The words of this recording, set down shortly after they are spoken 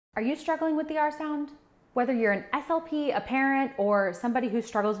Are you struggling with the R sound? Whether you're an SLP, a parent, or somebody who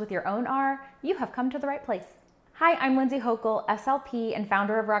struggles with your own R, you have come to the right place. Hi, I'm Lindsey Hockel, SLP and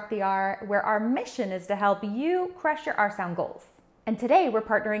founder of Rock the R, where our mission is to help you crush your R sound goals. And today we're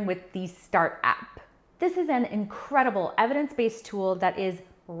partnering with the staRt app. This is an incredible evidence-based tool that is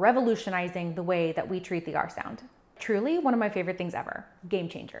revolutionizing the way that we treat the R sound. Truly one of my favorite things ever, game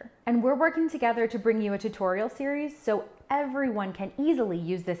changer. And we're working together to bring you a tutorial series so everyone can easily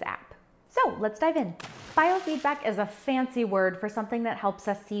use this app. So let's dive in. Biofeedback is a fancy word for something that helps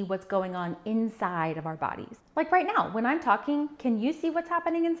us see what's going on inside of our bodies. Like right now, when I'm talking, can you see what's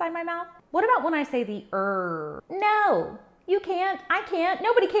happening inside my mouth? What about when I say the No, you can't, I can't,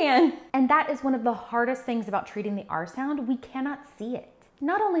 nobody can. And that is one of the hardest things about treating the R sound. We cannot see it.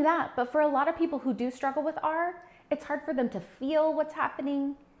 Not only that, but for a lot of people who do struggle with R, it's hard for them to feel what's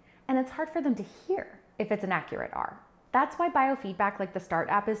happening, and it's hard for them to hear if it's an accurate R. That's why biofeedback like the staRt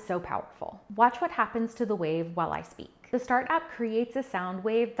app is so powerful. Watch what happens to the wave while I speak. The staRt app creates a sound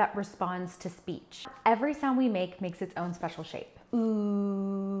wave that responds to speech. Every sound we make makes its own special shape.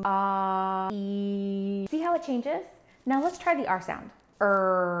 Ooh, ah, ee. See how it changes? Now let's try the R sound.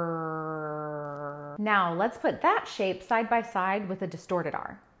 Now let's put that shape side by side with a distorted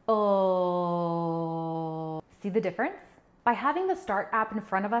R. Oh. See the difference? By having the staRt app in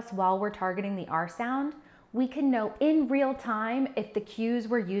front of us while we're targeting the R sound, we can know in real time if the cues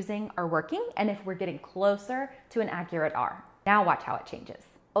we're using are working and if we're getting closer to an accurate R. Now watch how it changes.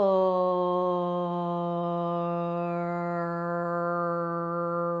 Oh.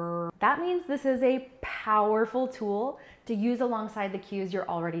 That means this is a powerful tool to use alongside the cues you're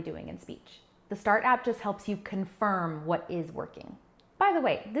already doing in speech. The staRt app just helps you confirm what is working. By the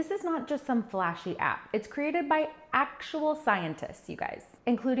way, this is not just some flashy app. It's created by actual scientists, you guys,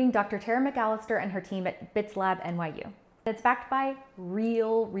 including Dr. McAllister and her team at BITS Lab NYU. It's backed by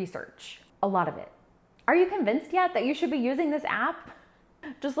real research, a lot of it. Are you convinced yet that you should be using this app?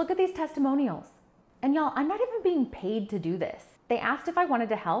 Just look at these testimonials. And y'all, I'm not even being paid to do this. They asked if I wanted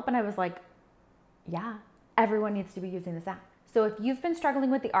to help and I was like, yeah, everyone needs to be using this app. So if you've been struggling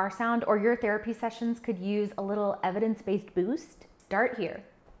with the R sound or your therapy sessions could use a little evidence-based boost, start here.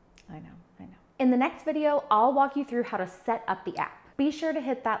 I know. In the next video, I'll walk you through how to set up the app. Be sure to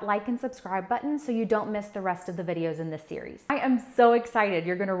hit that like and subscribe button so you don't miss the rest of the videos in this series. I am so excited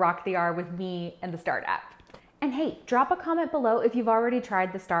you're gonna rock the R with me and the staRt app. And hey, drop a comment below if you've already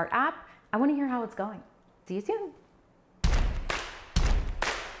tried the staRt app. I wanna hear how it's going. See you soon.